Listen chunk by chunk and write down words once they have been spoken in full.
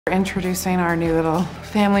Introducing our new little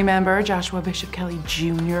family member, Joshua Bishop Kelly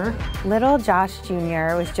Jr. Little Josh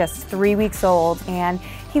Jr. was just 3 weeks old, and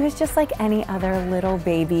he was just like any other little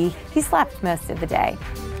baby. He slept most of the day.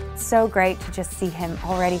 So great to just see him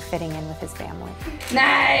already fitting in with his family.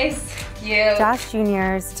 Nice, cute. Josh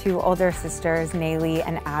Jr.'s two older sisters, Naylee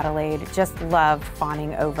and Adelaide, just love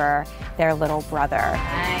fawning over their little brother.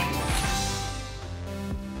 Nice.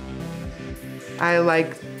 I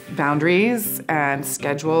like boundaries and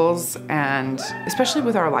schedules, and especially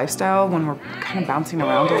with our lifestyle when we're kind of bouncing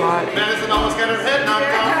around a lot.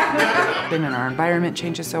 And our environment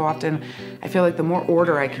changes so often. I feel like the more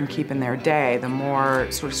order I can keep in their day, the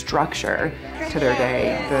more sort of structure to their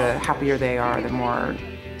day, the happier they are, the more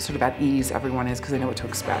sort of at ease everyone is because they know what to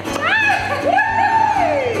expect.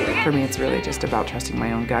 For me, it's really just about trusting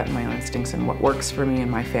my own gut and my own instincts and what works for me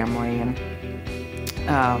and my family, and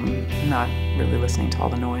not really listening to all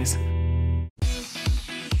the noise.